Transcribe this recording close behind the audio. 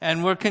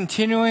And we're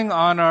continuing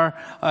on our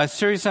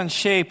series on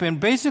shape. And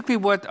basically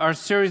what our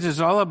series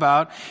is all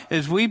about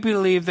is we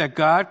believe that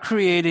God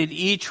created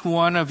each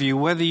one of you,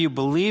 whether you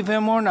believe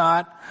Him or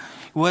not,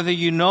 whether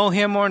you know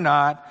Him or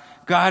not,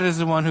 God is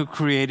the one who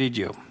created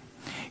you.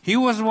 He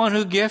was the one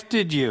who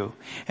gifted you,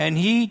 and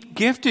He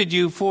gifted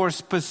you for a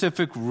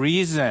specific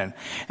reason.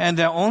 And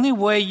the only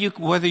way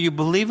whether you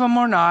believe Him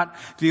or not,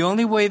 the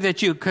only way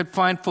that you could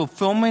find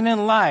fulfillment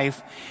in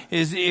life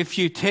is if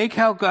you take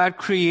how God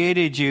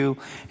created you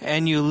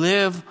and you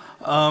live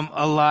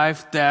a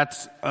life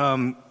that's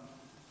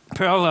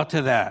parallel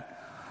to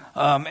that.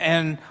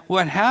 And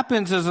what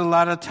happens is a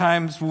lot of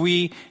times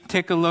we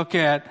take a look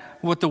at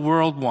what the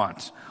world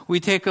wants. We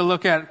take a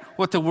look at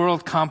what the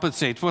world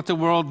compensates, what the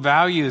world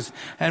values,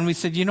 and we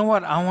said, you know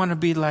what, I want to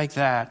be like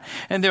that.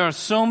 And there are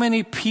so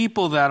many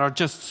people that are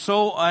just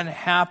so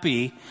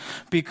unhappy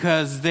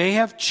because they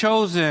have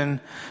chosen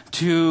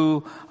to,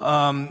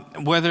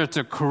 whether it's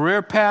a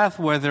career path,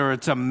 whether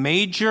it's a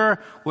major,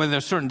 whether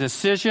there's certain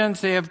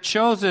decisions, they have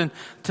chosen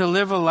to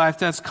live a life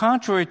that's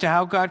contrary to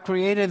how God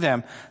created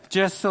them,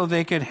 just so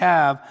they could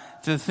have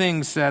the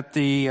things that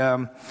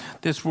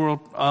this world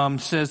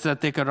says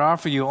that they could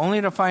offer you, only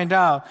to find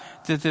out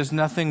that there's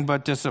nothing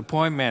but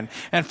disappointment.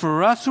 And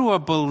for us who are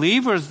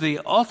believers,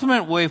 the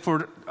ultimate way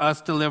for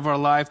us to live our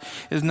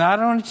life is not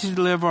only to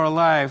live our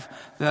life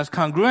that's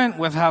congruent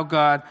with how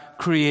God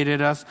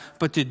created us,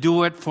 but to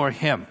do it for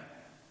Him.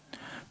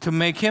 To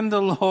make Him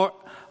the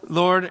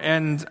Lord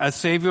and a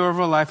Savior of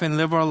our life and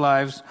live our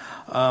lives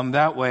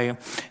that way.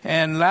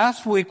 And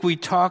last week we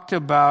talked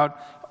about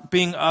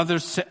being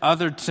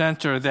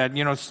other-centered, that,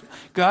 you know,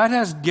 God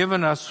has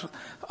given us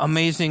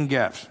amazing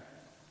gifts.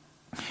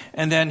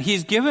 And then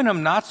He's given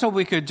them not so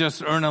we could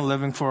just earn a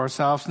living for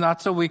ourselves,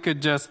 not so we could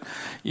just,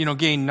 you know,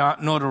 gain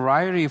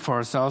notoriety for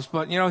ourselves,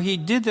 but, you know, He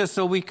did this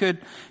so we could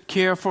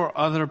care for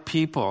other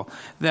people.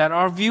 That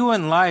our view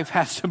in life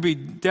has to be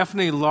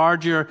definitely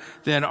larger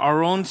than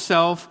our own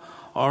self,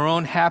 our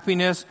own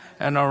happiness,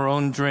 and our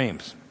own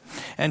dreams.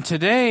 And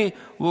today,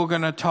 we're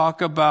going to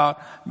talk about,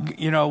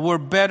 you know, we're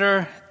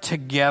better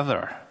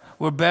together.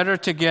 We're better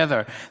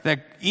together.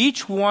 That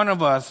each one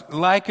of us,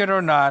 like it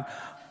or not,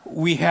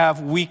 we have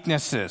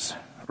weaknesses,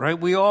 right?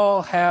 We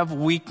all have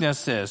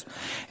weaknesses.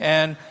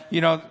 And,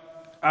 you know,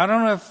 I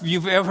don't know if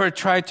you've ever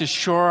tried to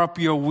shore up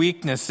your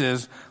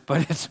weaknesses,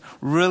 but it's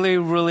really,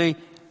 really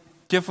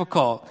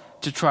difficult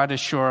to try to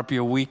shore up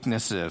your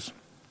weaknesses.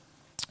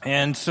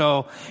 And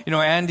so, you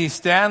know, Andy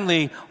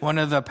Stanley, one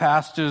of the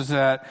pastors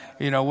that,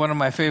 you know, one of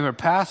my favorite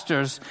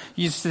pastors,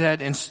 he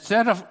said,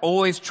 instead of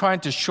always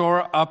trying to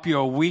shore up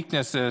your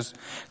weaknesses,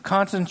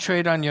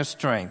 concentrate on your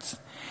strengths.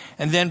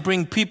 And then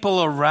bring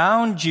people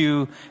around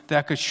you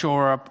that could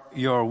shore up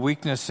your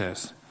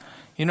weaknesses.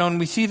 You know, and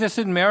we see this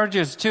in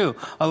marriages too.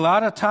 A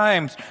lot of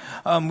times,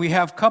 we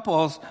have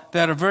couples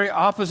that are very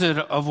opposite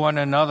of one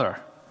another.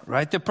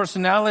 Right? Their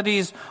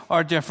personalities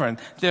are different.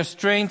 Their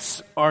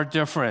strengths are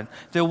different.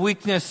 Their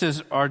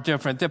weaknesses are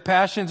different. Their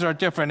passions are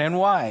different. And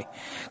why?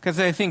 Because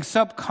I think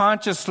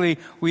subconsciously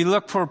we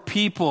look for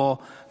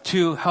people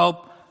to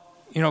help,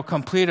 you know,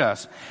 complete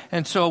us.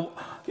 And so,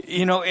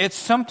 you know,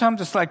 sometimes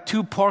it's like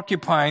two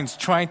porcupines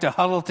trying to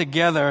huddle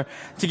together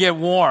to get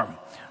warm.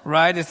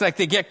 Right? It's like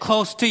they get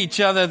close to each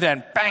other,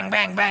 then bang,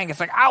 bang, bang. It's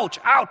like, ouch,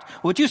 ouch.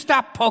 Would you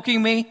stop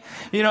poking me?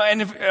 You know,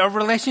 and if a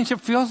relationship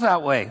feels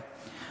that way.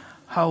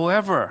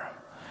 However,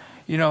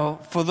 you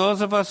know, for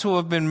those of us who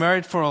have been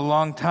married for a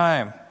long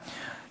time,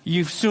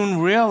 you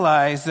soon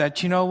realize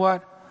that, you know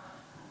what?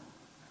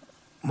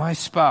 My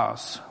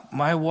spouse,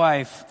 my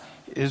wife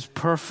is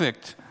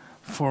perfect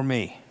for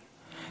me.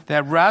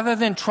 That rather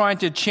than trying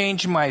to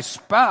change my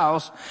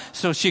spouse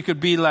so she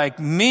could be like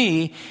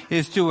me,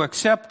 is to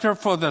accept her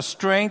for the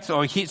strength,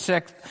 or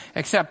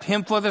accept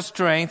him for the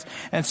strength,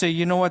 and say,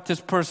 you know what? This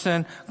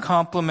person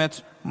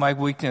complements my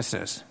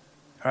weaknesses.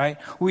 Right?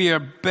 We are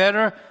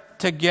better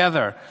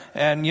together.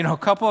 And, you know,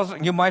 couples,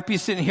 you might be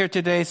sitting here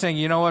today saying,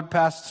 you know what,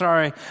 Pastor,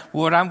 sorry,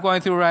 what I'm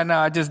going through right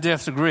now, I just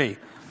disagree.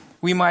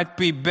 We might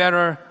be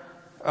better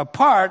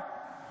apart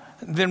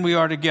than we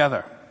are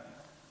together.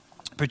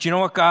 But you know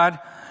what, God,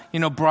 you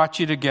know, brought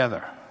you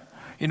together.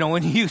 You know,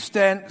 when you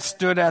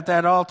stood at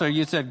that altar,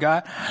 you said,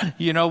 God,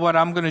 you know what,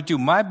 I'm going to do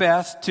my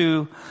best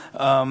to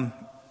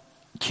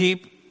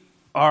keep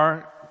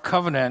our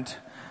covenant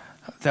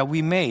that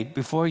we made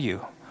before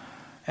you.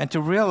 And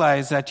to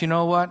realize that, you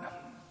know what,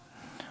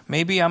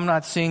 maybe I'm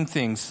not seeing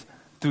things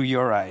through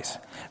your eyes.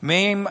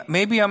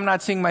 Maybe I'm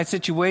not seeing my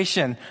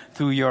situation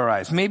through your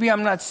eyes. Maybe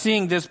I'm not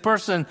seeing this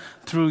person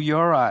through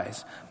your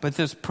eyes. But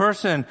this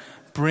person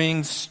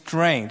brings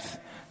strength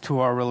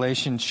to our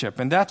relationship.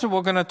 And that's what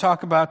we're going to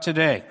talk about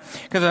today.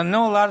 Because I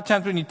know a lot of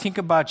times when you think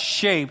about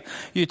shape,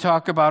 you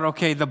talk about,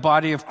 okay, the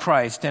body of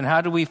Christ, and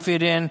how do we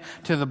fit in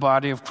to the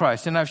body of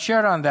Christ. And I've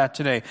shared on that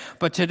today.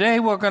 But today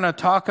we're going to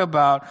talk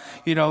about,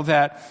 you know,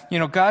 that, you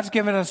know, God's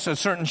given us a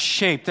certain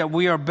shape, that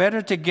we are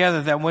better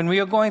together, that when we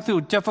are going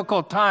through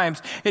difficult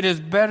times, it is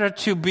better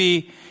to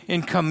be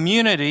in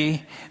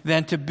community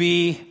than to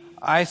be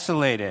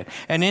isolated.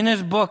 And in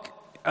his book,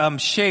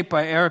 Shape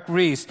by Eric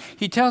Ries,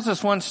 he tells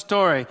us one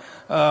story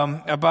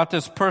about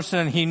this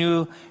person he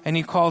knew, and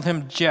he called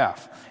him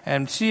Jeff.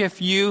 And see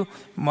if you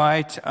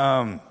might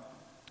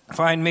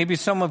find maybe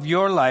some of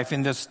your life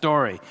in this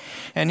story.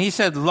 And he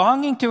said,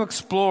 longing to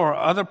explore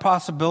other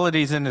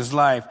possibilities in his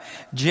life,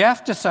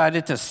 Jeff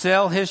decided to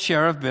sell his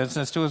share of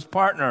business to his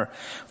partner.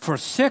 For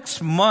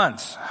 6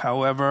 months,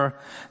 however,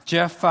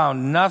 Jeff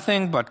found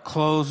nothing but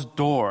closed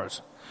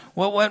doors.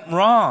 What went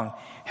wrong?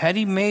 Had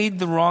he made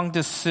the wrong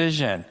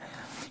decision?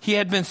 He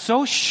had been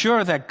so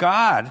sure that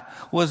God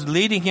was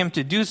leading him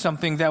to do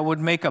something that would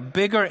make a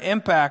bigger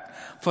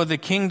impact for the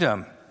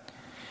kingdom.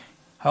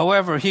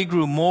 However, he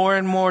grew more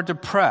and more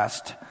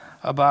depressed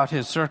about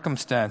his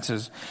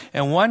circumstances.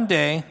 And one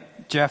day,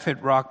 Jeff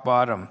hit rock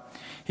bottom.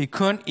 He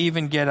couldn't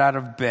even get out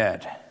of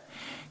bed.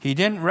 He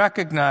didn't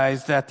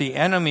recognize that the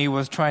enemy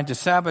was trying to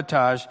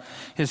sabotage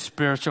his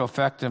spiritual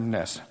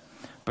effectiveness.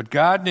 But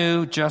God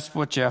knew just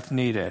what Jeff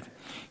needed.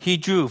 He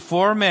drew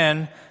 4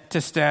 men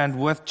to stand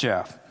with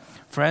Jeff,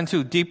 friends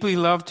who deeply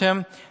loved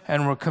him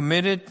and were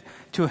committed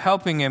to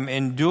helping him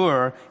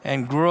endure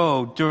and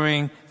grow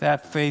during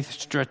that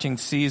faith-stretching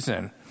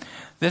season.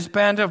 This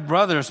band of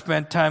brothers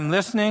spent time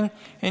listening,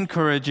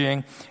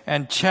 encouraging,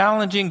 and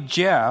challenging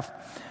Jeff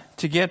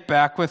to get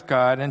back with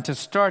God and to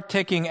start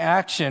taking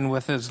action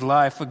with his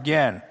life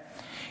again.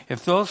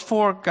 If those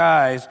 4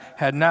 guys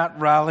had not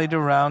rallied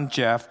around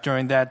Jeff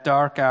during that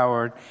dark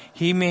hour,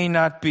 he may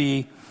not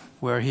be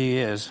where he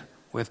is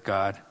with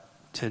God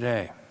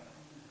today.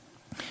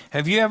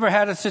 Have you ever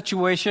had a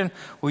situation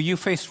where you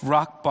faced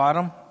rock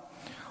bottom?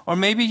 Or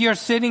maybe you're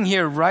sitting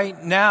here right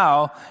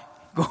now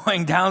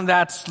going down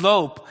that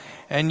slope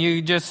and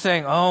you're just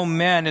saying, oh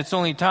man, it's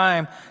only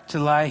time to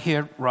lie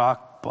here at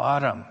rock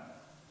bottom.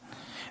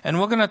 And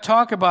we're going to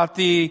talk about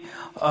the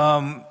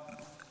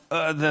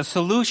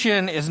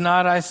solution is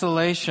not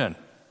isolation,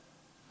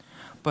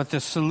 but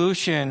the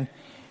solution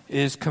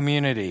is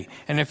community.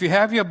 And if you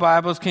have your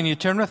Bibles, can you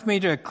turn with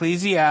me to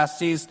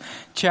Ecclesiastes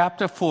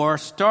chapter 4,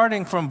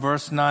 starting from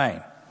verse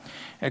 9.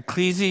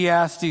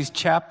 Ecclesiastes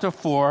chapter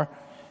 4,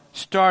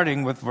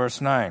 starting with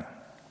verse 9.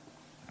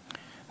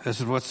 This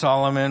is what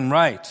Solomon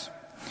writes.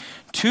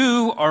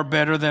 2 are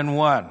better than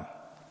 1,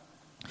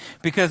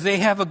 because they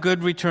have a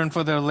good return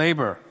for their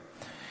labor.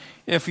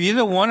 If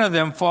either one of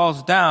them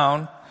falls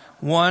down,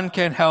 one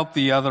can help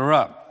the other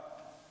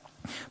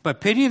up.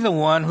 But pity the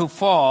one who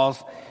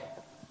falls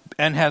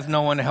and has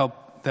no one to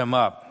help them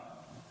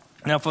up.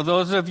 Now, for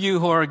those of you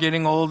who are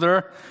getting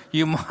older,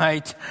 you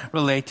might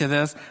relate to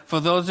this. For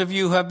those of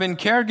you who have been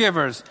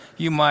caregivers,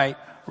 you might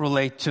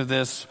relate to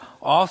this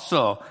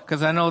also.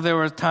 Because I know there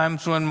were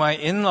times when my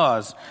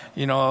in-laws,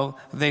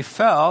 they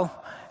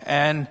fell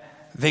and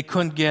they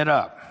couldn't get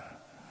up.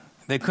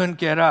 They couldn't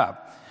get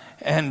up.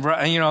 And,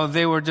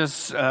 they were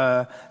just,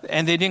 and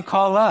they didn't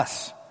call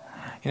us.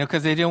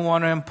 Because they didn't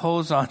want to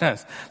impose on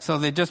us. So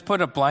they just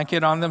put a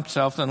blanket on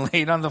themselves and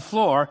laid on the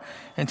floor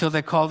until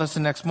they called us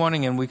the next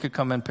morning and we could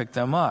come and pick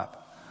them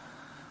up.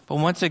 But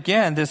once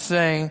again, this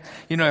saying,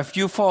 if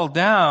you fall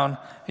down,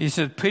 he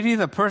said, pity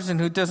the person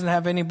who doesn't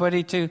have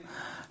anybody to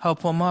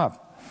help them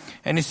up.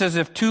 And he says,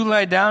 if 2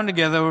 lie down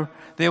together,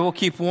 they will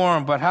keep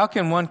warm. But how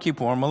can one keep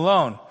warm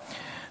alone?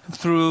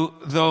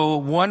 Though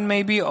one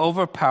may be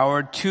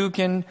overpowered, 2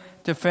 can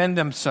defend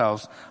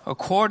themselves. A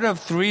cord of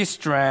 3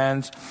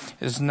 strands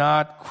is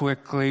not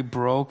quickly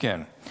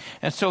broken.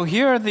 And so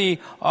here the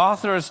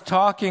author is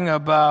talking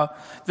about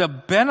the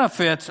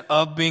benefits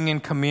of being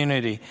in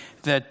community,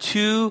 that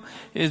 2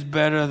 is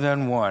better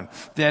than 1,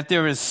 that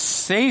there is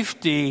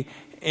safety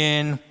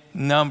in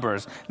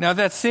numbers. Now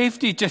that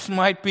safety just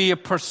might be a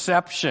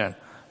perception,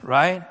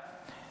 right?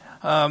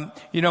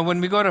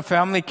 When we go to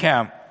family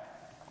camp,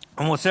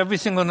 almost every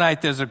single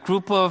night, there's a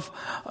group of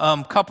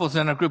couples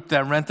in a group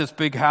that rent this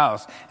big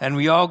house. And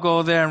we all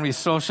go there and we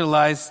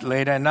socialize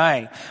late at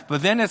night.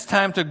 But then it's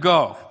time to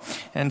go.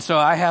 And so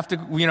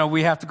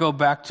we have to go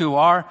back to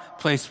our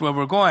place where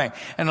we're going.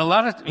 And a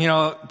lot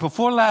of,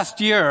 before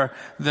last year,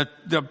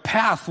 the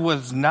path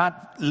was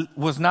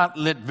not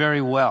lit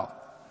very well.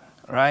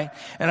 Right?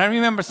 And I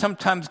remember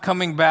sometimes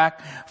coming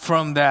back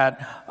from that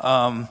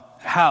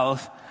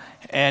house,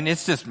 and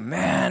it's just,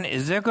 man,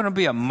 is there going to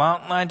be a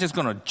mountain lion just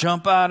going to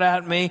jump out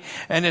at me?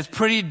 And it's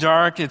pretty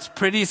dark. It's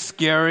pretty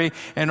scary.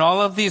 And all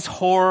of these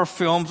horror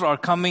films are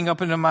coming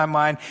up into my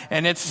mind.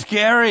 And it's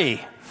scary,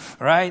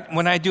 right,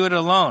 when I do it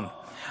alone.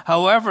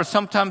 However,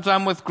 sometimes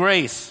I'm with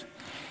Grace,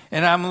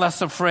 and I'm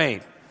less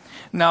afraid.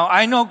 Now,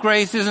 I know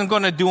Grace isn't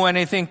going to do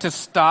anything to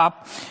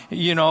stop,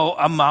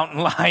 a mountain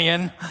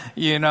lion,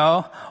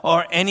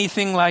 or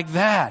anything like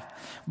that.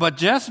 But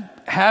just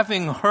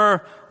having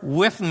her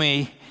with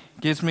me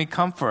gives me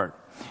comfort.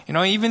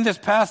 Even this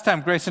past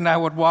time, Grace and I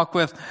would walk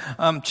with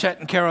Chet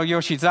and Carol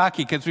Yoshizaki,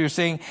 because we were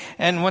saying,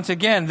 and once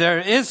again, there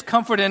is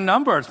comfort in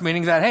numbers,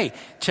 meaning that, hey,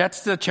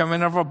 Chet's the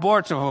chairman of our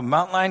board, so if a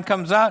mountain lion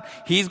comes out,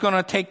 he's going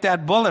to take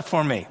that bullet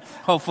for me,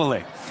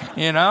 hopefully,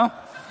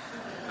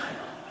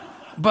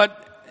 But,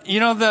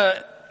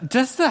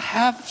 just to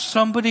have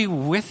somebody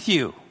with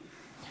you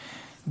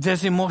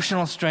There's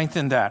emotional strength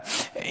in that.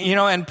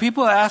 And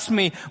people ask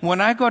me, when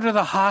I go to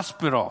the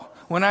hospital,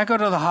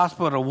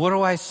 what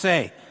do I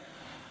say?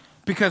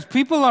 Because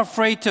people are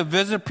afraid to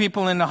visit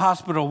people in the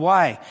hospital.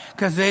 Why?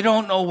 Because they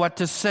don't know what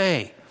to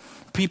say.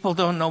 People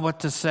don't know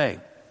what to say.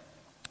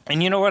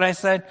 And you know what I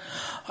said?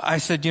 I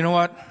said, you know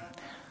what?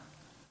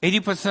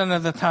 80%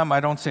 of the time,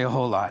 I don't say a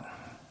whole lot.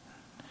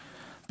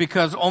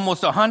 Because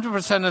almost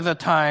 100% of the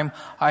time,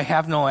 I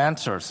have no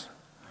answers.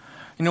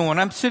 When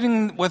I'm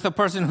sitting with a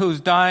person who's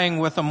dying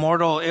with a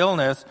mortal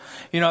illness,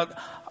 and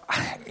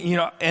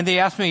they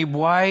ask me,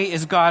 why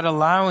is God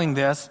allowing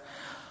this?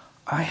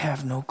 I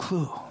have no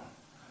clue.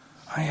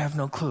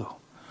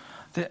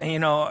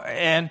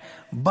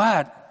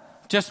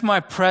 But just my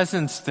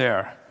presence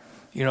there,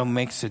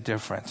 makes a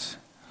difference.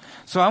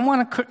 So I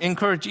want to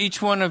encourage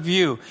each one of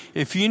you,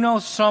 if you know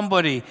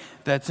somebody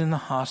that's in the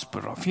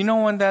hospital, if you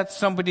know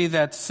somebody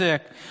that's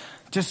sick,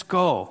 just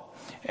go.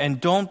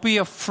 And don't be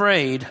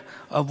afraid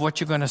of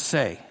what you're going to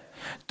say.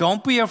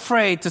 Don't be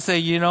afraid to say,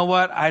 you know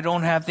what, I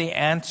don't have the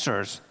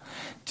answers.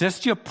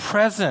 Just your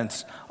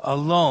presence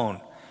alone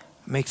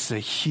makes a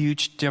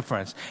huge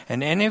difference.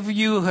 And any of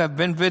you who have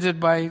been visited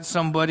by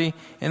somebody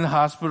in the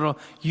hospital,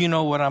 you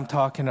know what I'm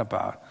talking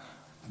about.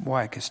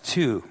 Why? Because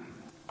 2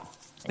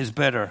 is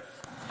better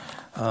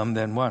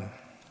than 1.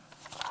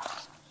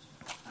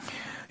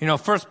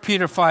 1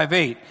 Peter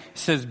 5:8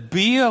 says,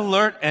 be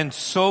alert and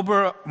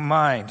sober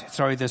mind.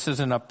 Sorry, this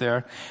isn't up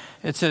there.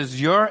 It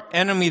says, your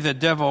enemy, the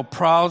devil,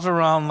 prowls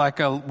around like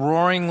a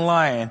roaring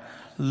lion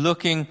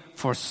looking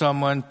for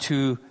someone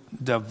to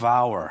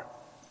devour.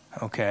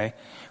 Okay?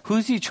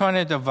 Who's he trying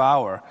to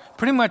devour?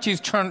 Pretty much he's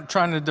trying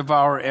to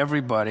devour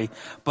everybody,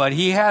 but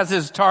he has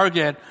his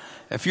target.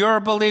 If you're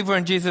a believer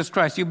in Jesus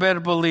Christ, you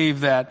better believe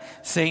that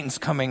Satan's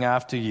coming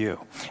after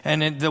you.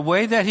 And the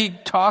way that he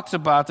talks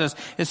about this,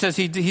 it says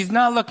he's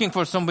not looking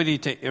for somebody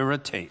to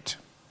irritate.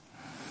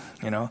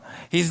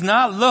 He's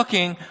not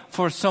looking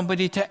for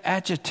somebody to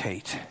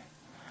agitate.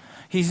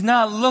 He's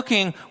not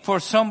looking for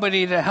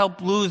somebody to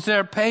help lose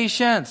their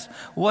patience.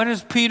 What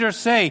does Peter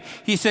say?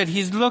 He said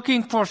he's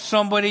looking for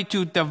somebody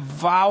to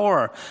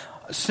devour.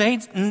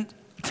 Satan's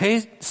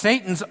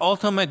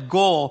ultimate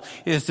goal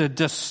is to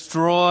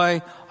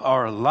destroy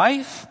our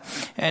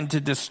life and to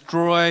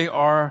destroy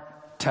our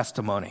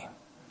testimony.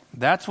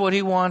 That's what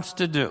he wants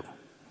to do.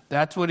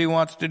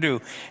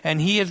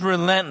 And he is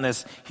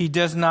relentless. He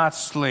does not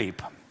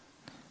sleep.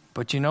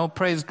 But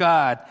praise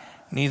God,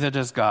 neither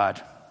does God.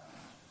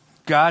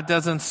 God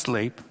doesn't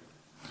sleep.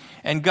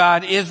 And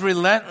God is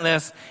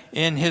relentless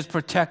in his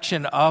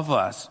protection of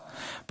us.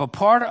 But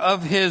part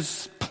of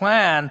his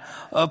plan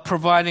of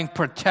providing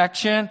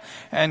protection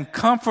and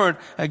comfort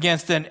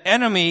against an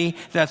enemy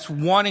that's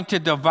wanting to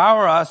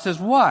devour us is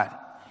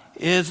what?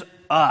 Is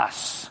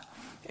us.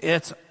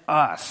 It's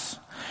us.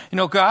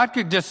 God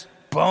could just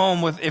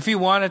if he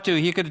wanted to,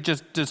 he could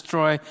just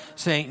destroy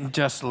Satan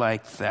just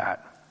like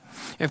that.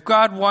 If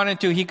God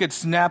wanted to, he could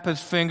snap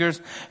his fingers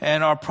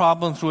and our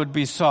problems would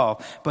be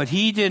solved. But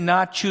he did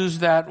not choose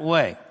that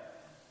way.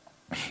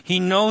 He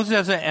knows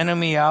there's an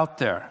enemy out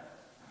there.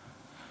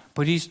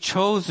 But he's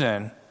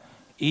chosen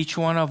each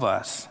one of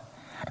us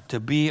to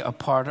be a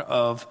part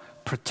of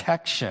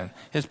protection,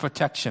 his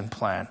protection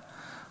plan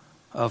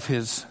of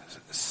his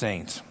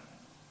saints.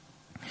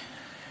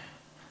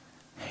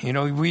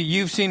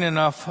 You've seen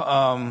enough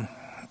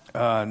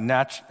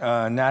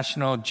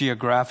National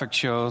Geographic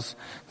shows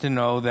to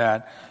know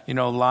that,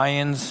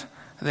 lions,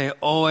 they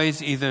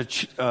always either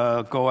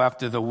go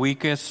after the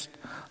weakest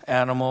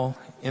animal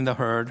in the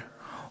herd,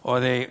 or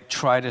they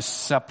try to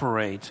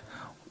separate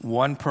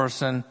one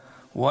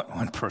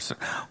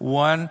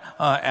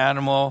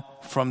animal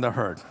from the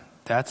herd.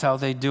 That's how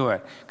they do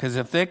it. Because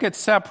if they could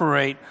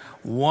separate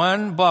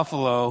one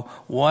buffalo,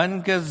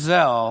 one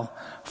gazelle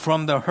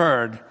from the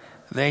herd,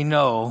 they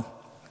know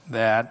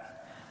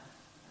that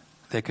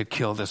they could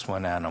kill this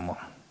one animal.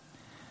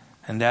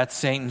 And that's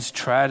Satan's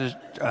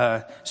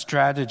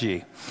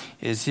strategy,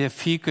 is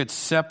if he could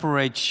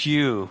separate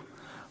you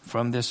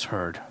from this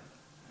herd,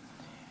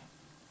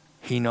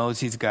 he knows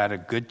he's got a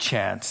good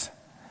chance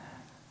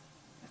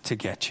to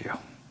get you.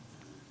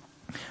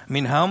 I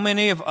mean, how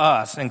many of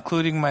us,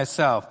 including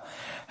myself,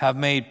 have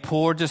made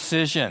poor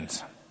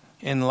decisions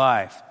in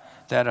life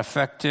that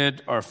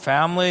affected our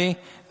family,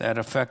 that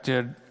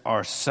affected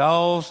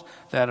ourselves,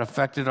 that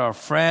affected our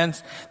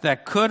friends,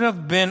 that could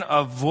have been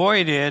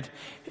avoided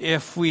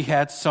if we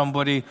had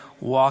somebody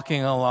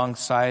walking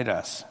alongside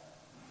us?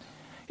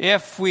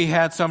 If we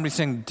had somebody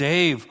saying,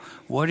 Dave,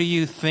 what are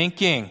you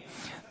thinking?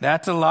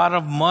 That's a lot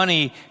of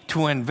money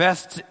to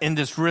invest in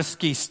this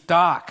risky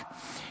stock.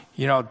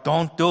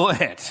 Don't do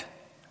it.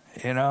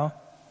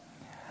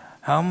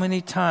 How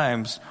many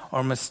times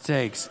or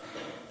mistakes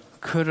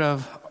could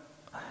have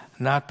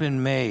not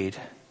been made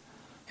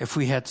if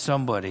we had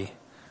somebody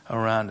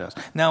around us?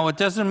 Now, it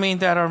doesn't mean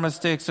that our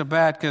mistakes are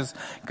bad, because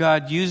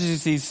God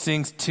uses these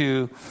things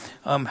to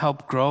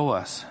help grow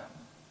us.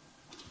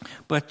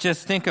 But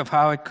just think of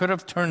how it could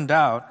have turned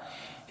out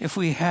if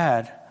we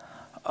had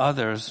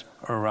others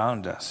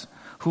around us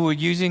who were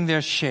using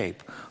their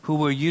shape, who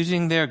were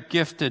using their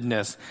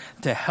giftedness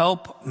to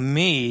help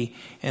me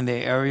in the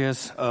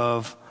areas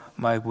of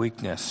my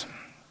weakness.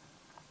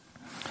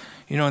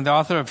 You know, the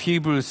author of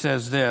Hebrews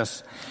says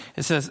this.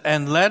 It says,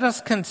 "And let us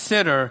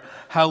consider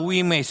how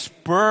we may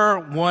spur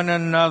one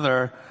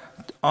another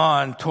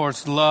on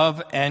towards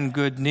love and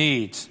good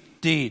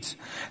deeds,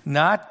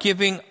 not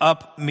giving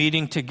up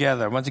meeting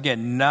together." Once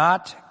again,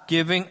 not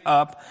giving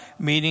up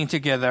meeting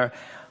together,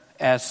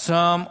 as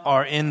some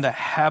are in the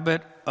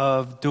habit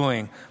of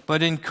doing,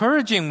 but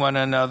encouraging one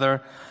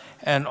another,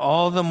 and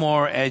all the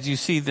more as you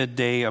see the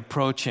day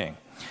approaching.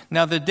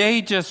 Now, the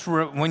day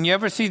when you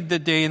ever see the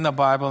day in the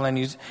Bible and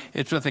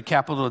it's with a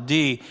capital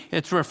D,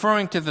 it's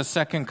referring to the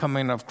second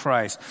coming of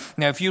Christ.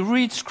 Now, if you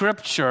read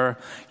Scripture,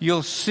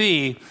 you'll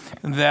see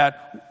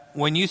that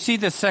when you see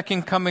the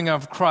second coming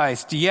of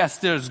Christ, yes,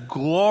 there's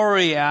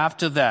glory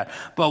after that.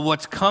 But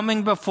what's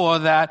coming before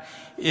that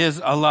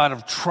is a lot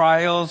of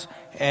trials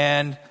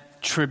and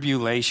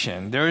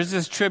tribulation. There is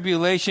this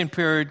tribulation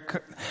period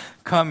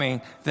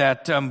coming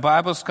that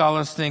Bible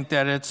scholars think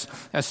that it's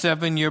a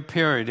 7-year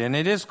period. And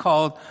it is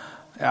called,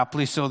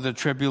 aptly so, the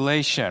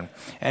tribulation.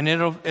 And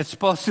it's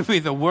supposed to be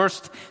the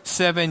worst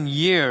 7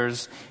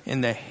 years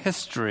in the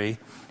history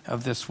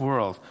of this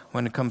world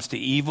when it comes to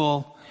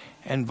evil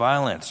and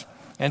violence.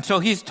 And so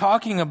he's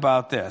talking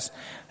about this.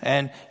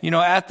 And, you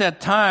know, at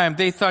that time,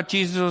 they thought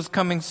Jesus was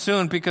coming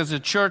soon because the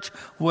church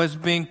was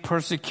being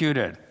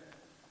persecuted.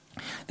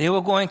 They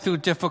were going through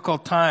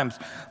difficult times.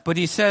 But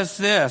he says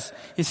this.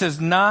 He says,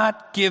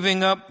 not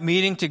giving up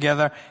meeting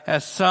together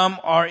as some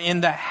are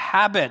in the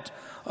habit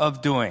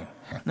of doing.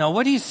 Now,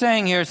 what he's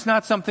saying here, it's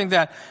not something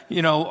that,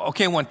 you know,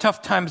 okay, when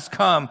tough times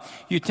come,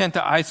 you tend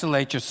to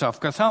isolate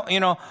yourself. Because, you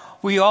know,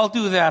 we all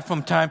do that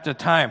from time to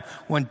time.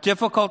 When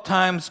difficult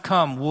times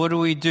come, what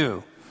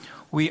do?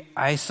 We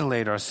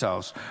isolate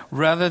ourselves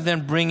rather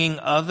than bringing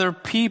other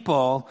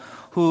people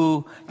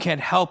who can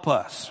help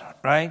us,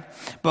 right?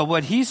 But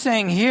what he's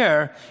saying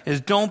here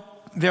is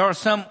there are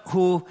some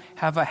who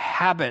have a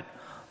habit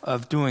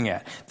of doing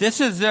it. This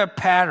is their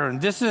pattern.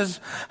 This is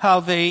how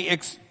they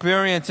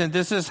experience, and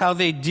this is how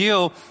they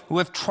deal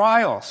with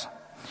trials.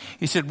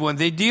 He said when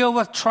they deal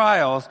with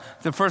trials,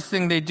 the first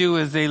thing they do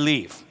is they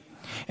leave.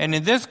 And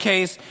in this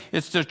case,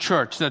 it's the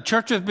church. The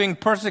church is being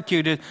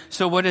persecuted,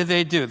 so what do?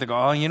 They go,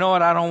 oh, you know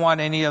what? I don't want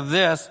any of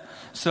this,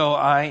 so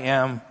I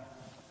am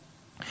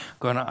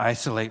going to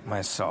isolate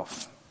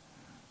myself.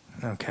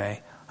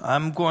 Okay?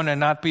 I'm going to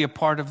not be a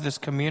part of this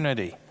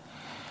community.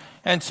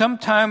 And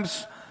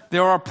sometimes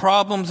there are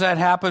problems that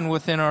happen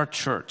within our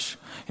church.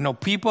 You know,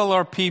 people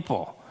are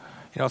people.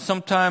 You know,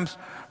 sometimes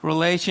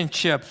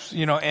relationships,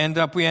 you know,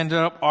 we end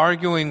up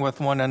arguing with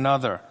one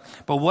another.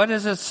 But what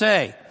does it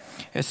say?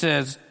 It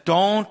says,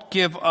 don't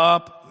give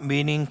up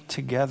meeting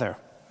together.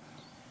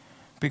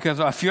 Because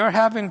if you're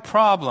having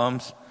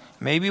problems,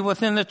 maybe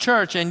within the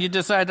church, and you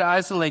decide to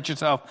isolate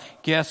yourself,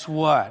 guess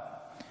what?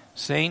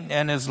 Satan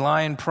and his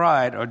lion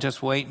pride are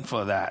just waiting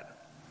for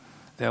that.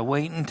 They're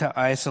waiting to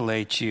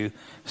isolate you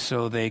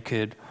so they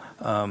could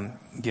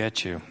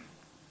get you.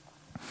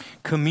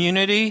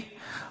 Community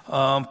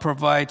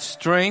provides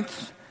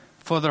strength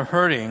for the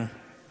hurting,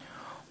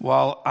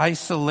 while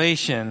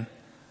isolation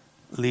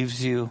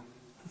leaves you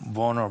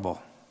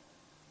vulnerable.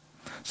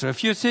 So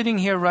if you're sitting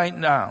here right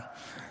now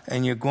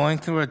and you're going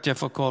through a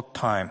difficult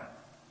time,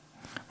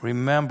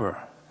 remember,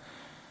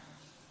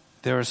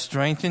 there is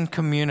strength in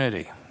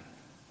community.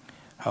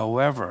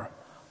 However,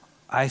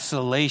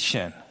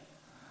 isolation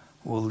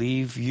will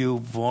leave you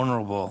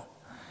vulnerable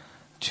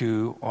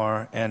to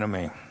our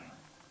enemy.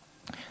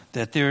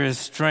 That there is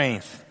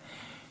strength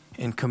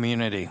in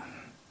community.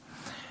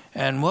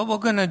 And what we're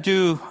going to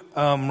do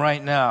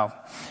right now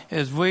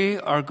is we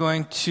are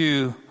going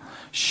to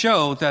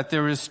show that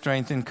there is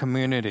strength in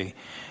community,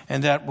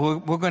 and that we're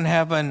going to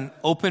have an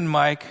open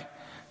mic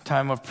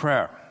time of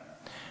prayer.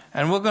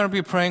 And we're going to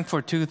be praying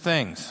for two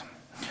things.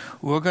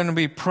 We're going to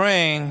be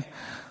praying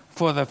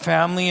for the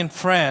family and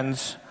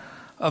friends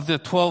of the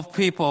 12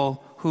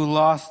 people who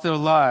lost their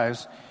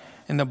lives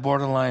in the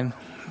Borderline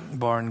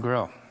Bar and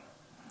Grill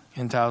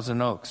in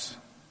Thousand Oaks.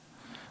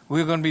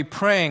 We're going to be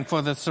praying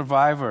for the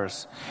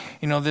survivors.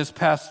 You know, this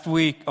past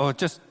week, on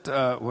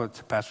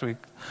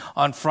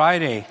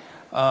Friday,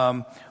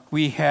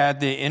 we had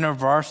the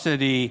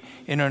InterVarsity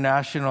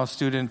International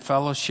Student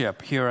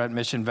Fellowship here at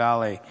Mission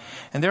Valley.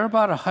 And there are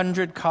about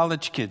 100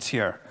 college kids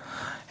here.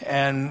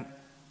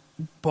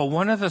 But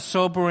one of the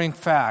sobering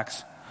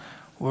facts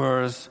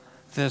was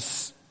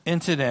this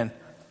incident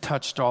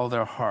touched all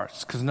their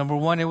hearts. Because number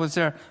one, it was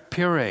their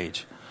peer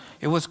age.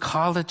 It was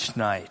college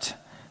night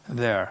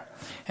there.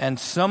 And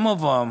some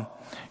of them,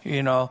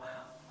 you know,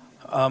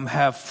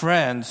 have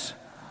friends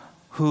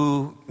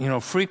who, you know,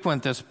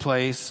 frequent this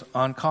place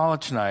on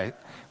college night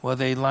where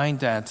they line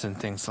dance and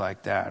things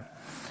like that.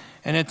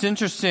 And it's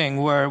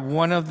interesting where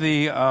one of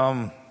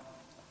the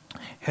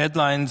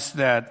headlines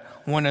that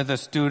one of the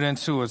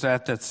students who was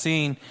at that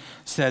scene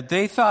said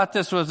they thought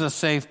this was a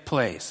safe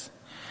place.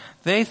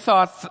 They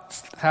thought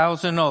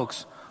Thousand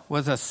Oaks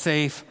was a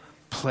safe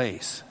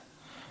place.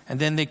 And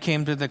then they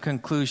came to the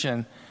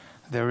conclusion,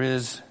 there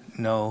is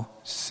no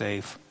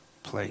safe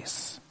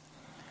place.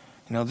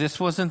 This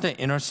wasn't the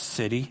inner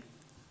city.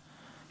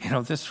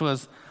 This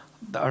was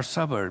our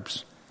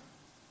suburbs,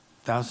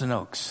 Thousand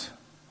Oaks.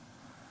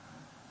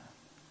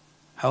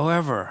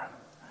 However,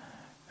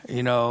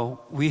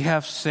 we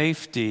have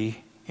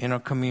safety in our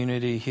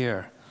community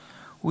here.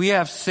 We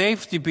have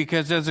safety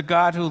because there's a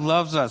God who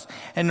loves us.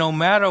 And no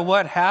matter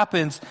what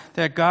happens,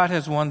 that God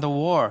has won the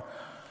war.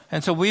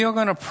 And so we are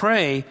going to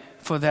pray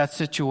for that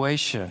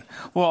situation.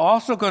 We're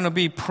also going to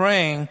be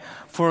praying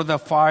for the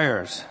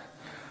fires,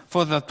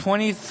 for the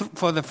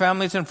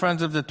families and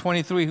friends of the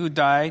 23 who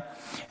died,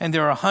 and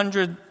there are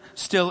 100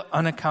 still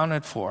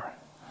unaccounted for.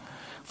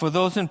 For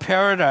those in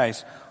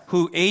Paradise,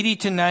 who 80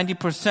 to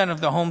 90%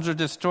 of the homes are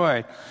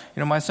destroyed.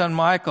 My son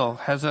Michael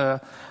has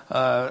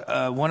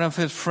one of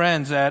his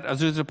friends at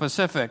Azusa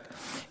Pacific.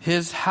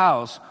 His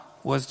house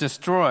was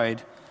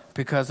destroyed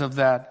because of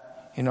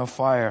that,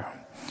 fire.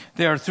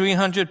 There are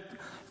 300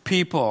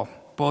 people,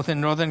 both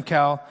in Northern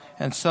Cal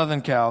and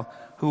Southern Cal,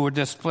 who were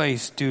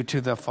displaced due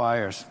to the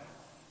fires.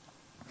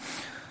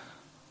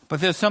 But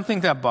there's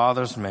something that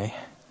bothers me,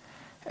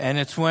 and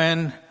it's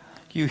when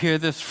you hear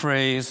this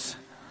phrase,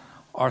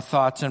 our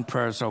thoughts and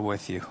prayers are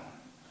with you.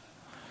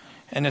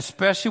 And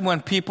especially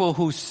when people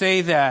who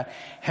say that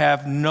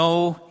have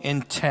no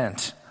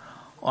intent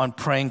on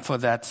praying for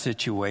that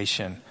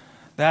situation.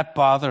 That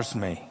bothers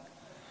me.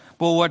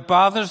 But what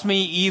bothers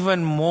me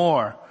even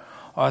more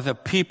are the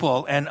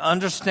people, and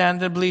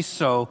understandably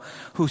so,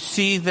 who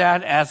see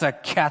that as a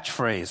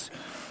catchphrase,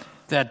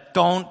 that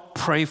don't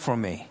pray for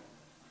me.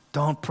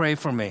 Don't pray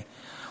for me.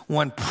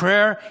 When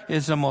prayer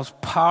is the most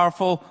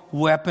powerful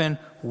weapon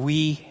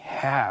we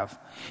have.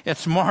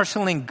 It's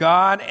marshaling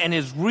God and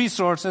His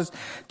resources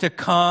to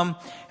come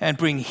and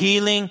bring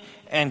healing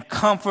and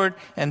comfort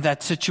in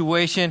that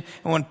situation.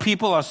 And when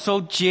people are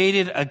so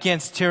jaded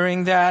against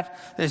hearing that,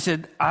 they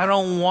said, I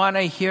don't want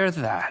to hear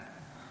that.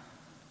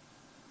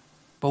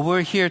 But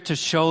we're here to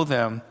show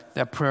them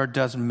that prayer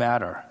does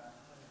matter.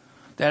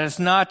 That it's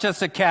not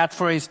just a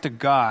catchphrase to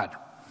God,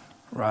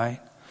 right?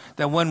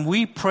 That when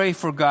we pray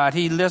for God,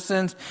 He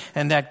listens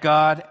and that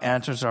God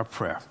answers our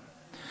prayer.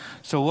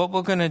 So what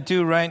we're going to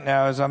do right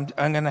now is I'm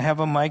going to have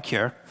a mic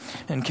here.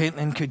 And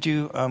Caitlin, could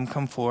you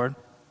come forward?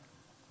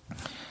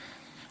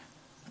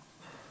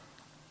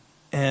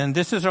 And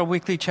this is our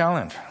weekly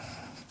challenge.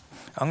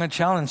 I'm going to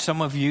challenge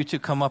some of you to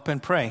come up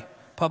and pray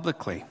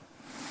publicly.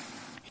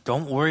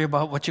 Don't worry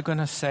about what you're going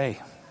to say.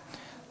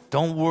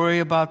 Don't worry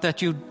about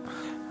that you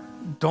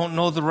don't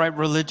know the right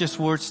religious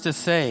words to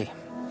say.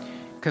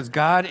 Because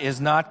God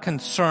is not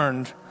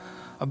concerned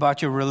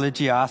about your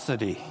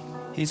religiosity.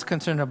 He's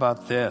concerned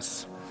about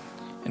this.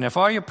 And if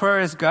all your prayer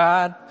is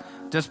God,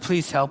 just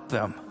please help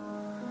them.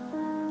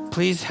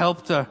 Please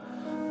help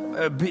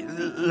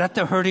let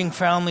the hurting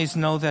families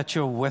know that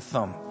you're with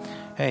them.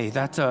 Hey,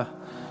 that's a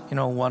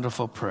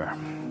wonderful prayer.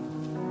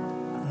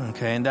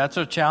 Okay, and that's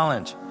our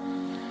challenge.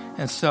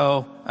 And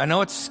so I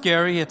know it's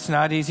scary. It's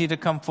not easy to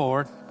come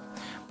forward,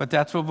 but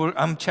that's what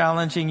I'm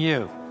challenging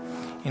you,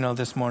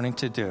 this morning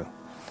to do.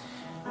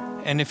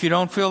 And if you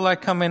don't feel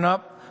like coming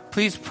up,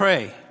 please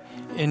pray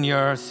in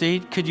your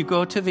seat. Could you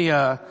go to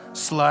the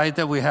slide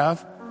that we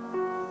have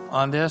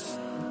on this?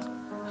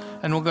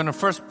 And we're going to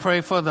first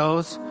pray for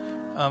those.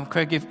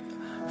 Craig,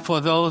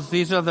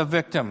 these are the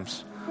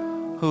victims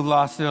who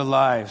lost their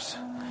lives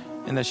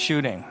in the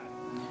shooting.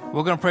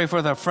 We're going to pray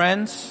for their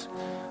friends.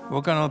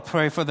 We're going to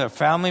pray for their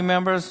family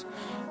members.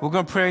 We're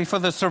going to pray for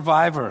the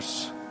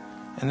survivors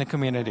in the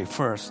community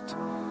first.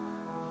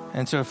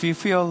 And so if you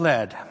feel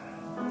led,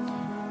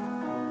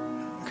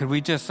 could we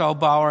just all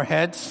bow our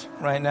heads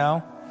right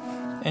now?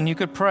 And you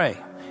could pray.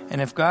 And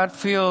if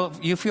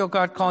you feel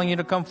God calling you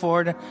to come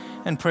forward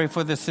and pray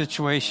for this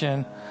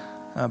situation,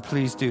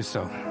 please do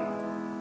so.